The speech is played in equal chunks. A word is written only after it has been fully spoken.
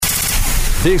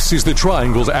This is the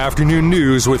Triangle's Afternoon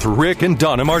News with Rick and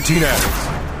Donna Martinez.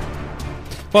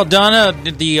 Well, Donna,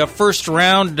 the first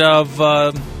round of,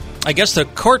 the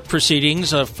court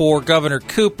proceedings for Governor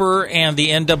Cooper and the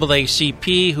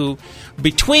NAACP, who,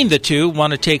 between the two, want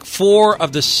to take 4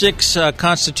 of the 6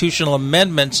 constitutional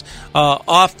amendments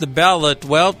off the ballot.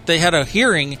 Well, they had a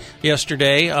hearing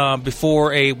yesterday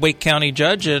before a Wake County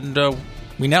judge, and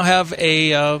we now have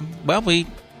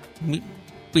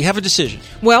we have a decision.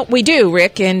 Well, we do,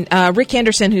 Rick. And Rick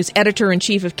Henderson, who's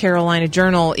editor-in-chief of Carolina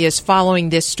Journal, is following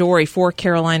this story for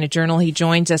Carolina Journal. He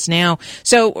joins us now.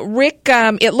 So, Rick,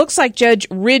 it looks like Judge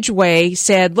Ridgway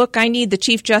said, look, I need the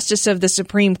Chief Justice of the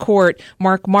Supreme Court,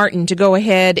 Mark Martin, to go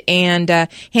ahead and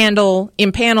impanel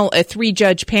a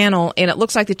 3-judge panel, and it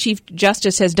looks like the Chief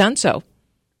Justice has done so.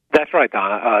 That's right,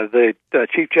 Donna. The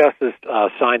Chief Justice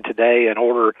signed today an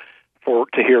order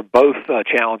to hear both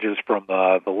challenges from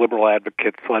the liberal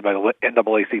advocates led by the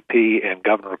NAACP and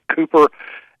Governor Cooper.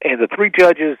 And the 3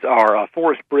 judges are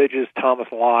Forrest Bridges, Thomas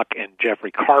Locke, and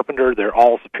Jeffrey Carpenter. They're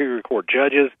all Superior Court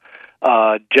judges.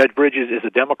 Judge Bridges is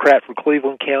a Democrat from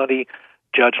Cleveland County.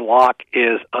 Judge Locke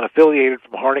is unaffiliated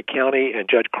from Harnett County, and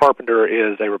Judge Carpenter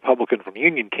is a Republican from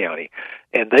Union County.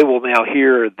 And they will now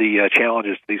hear the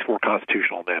challenges to these 4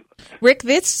 constitutional amendments. Rick,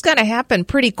 this is going to happen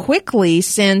pretty quickly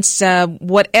since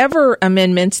whatever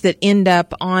amendments that end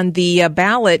up on the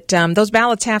ballot, those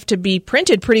ballots have to be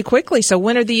printed pretty quickly. So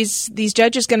when are these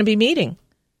judges going to be meeting?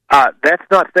 That's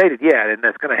not stated yet, and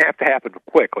that's going to happen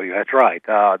quickly. That's right.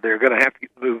 They're going to have to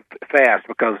move fast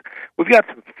because we've got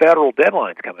some federal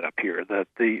deadlines coming up here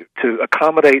to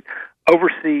accommodate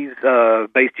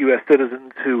overseas-based U.S.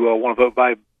 citizens who want to vote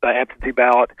by absentee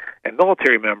ballot and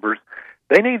military members.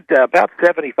 They need about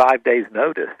 75 days'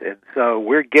 notice, and so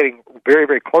we're getting very,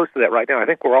 very close to that right now. I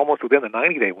think we're almost within the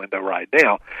 90-day window right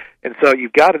now, and so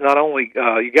you've got to not only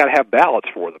you got to have ballots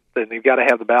for them, then you've got to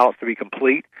have the ballots to be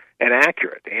complete and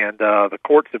accurate, and the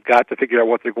courts have got to figure out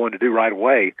what they're going to do right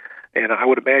away, and I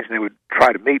would imagine they would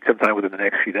try to meet sometime within the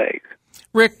next few days.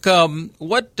 Rick,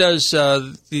 why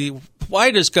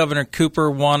does Governor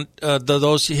Cooper want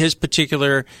his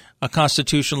particular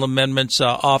constitutional amendments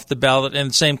off the ballot? And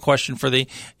the same question for the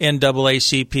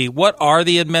NAACP. What are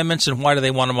the amendments, and why do they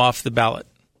want them off the ballot?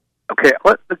 Okay,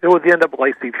 let's go with the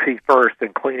NAACP first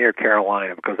and Clean Air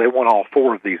Carolina, because they want all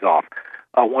 4 of these off.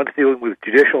 One's dealing with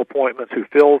judicial appointments, who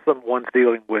fills them. One's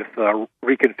dealing with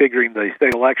reconfiguring the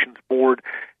state elections board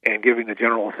and giving the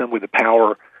General Assembly the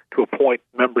power to appoint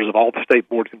members of all the state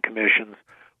boards and commissions.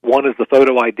 One is the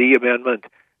photo ID amendment,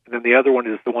 and then the other one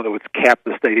is the one that would cap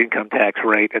the state income tax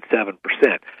rate at 7%.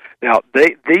 Now,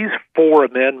 these 4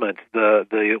 amendments,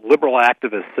 the liberal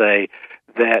activists say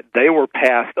that they were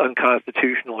passed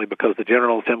unconstitutionally because the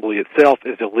General Assembly itself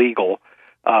is illegal,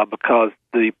 because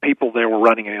the people there were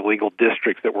running in illegal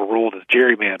districts that were ruled as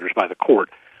gerrymanders by the court.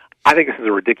 I think this is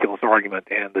a ridiculous argument,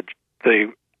 and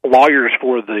the lawyers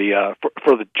for the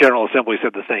General Assembly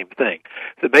said the same thing.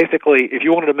 So basically, if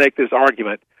you wanted to make this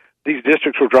argument, these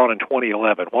districts were drawn in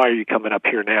 2011. Why are you coming up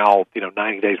here now,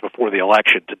 90 days before the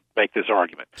election, to make this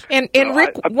argument? And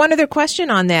Rick, one other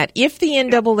question on that. If the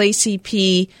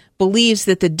NAACP believes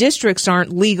that the districts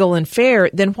aren't legal and fair,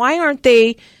 then why aren't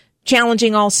they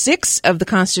challenging all 6 of the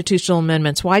constitutional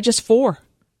amendments? Why just 4?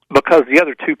 Because the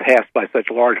other 2 passed by such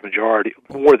a large majority,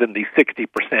 more than the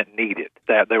 60% needed.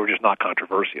 That they were just not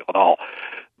controversial at all.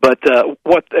 But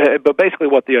basically,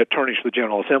 what the attorneys for the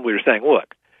General Assembly are saying,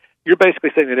 look, you're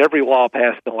basically saying that every law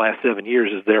passed in the last 7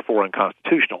 years is therefore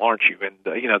unconstitutional, aren't you? And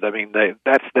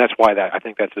that's why I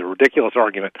think that's a ridiculous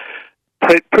argument.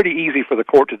 Pretty easy for the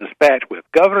court to dispatch with.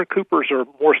 Governor Cooper's are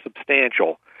more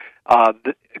substantial.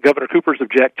 Governor Cooper's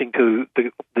objecting to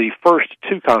the first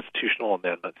 2 constitutional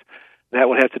amendments. That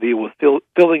would have to deal with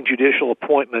filling judicial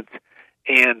appointments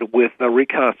and with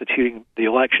reconstituting the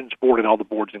elections board and all the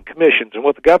boards and commissions. And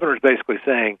what the governor is basically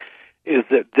saying is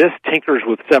that this tinkers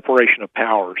with separation of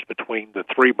powers between the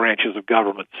 3 branches of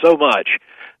government so much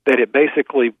that it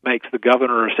basically makes the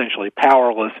governor essentially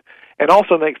powerless, and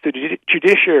also makes the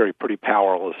judiciary pretty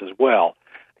powerless as well.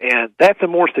 And that's a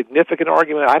more significant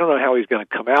argument. I don't know how he's going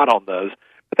to come out on those,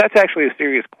 but that's actually a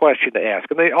serious question to ask.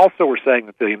 And they also were saying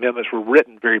that the amendments were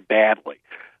written very badly.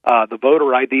 The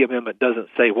voter ID amendment doesn't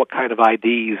say what kind of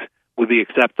IDs would be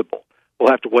acceptable. We'll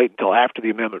have to wait until after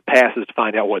the amendment passes to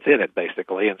find out what's in it,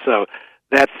 basically. And so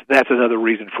that's another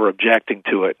reason for objecting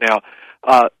to it. Now,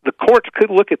 the courts could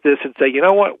look at this and say, you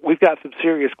know what, we've got some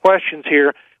serious questions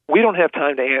here. We don't have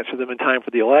time to answer them in time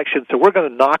for the election, so we're going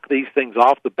to knock these things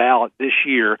off the ballot this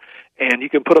year, and you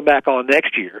can put them back on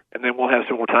next year, and then we'll have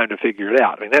some more time to figure it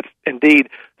out. I mean, that's indeed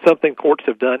something courts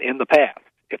have done in the past.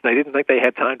 If they didn't think they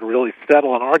had time to really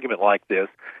settle an argument like this,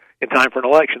 in time for an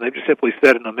election. They've just simply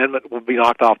said an amendment will be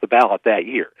knocked off the ballot that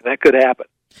year, and that could happen.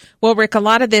 Well, Rick, a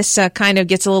lot of this kind of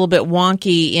gets a little bit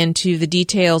wonky into the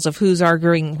details of who's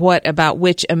arguing what about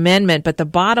which amendment, but the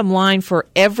bottom line for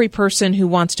every person who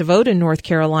wants to vote in North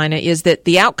Carolina is that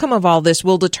the outcome of all this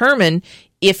will determine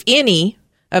if any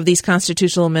of these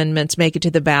constitutional amendments make it to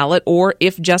the ballot, or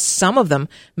if just some of them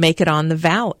make it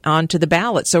onto the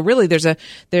ballot. So really,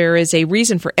 there is a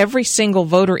reason for every single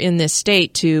voter in this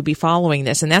state to be following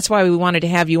this, and that's why we wanted to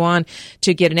have you on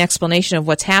to get an explanation of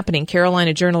what's happening.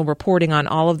 Carolina Journal reporting on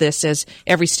all of this as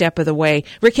every step of the way.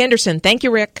 Rick Henderson, thank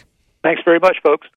you, Rick. Thanks very much, folks.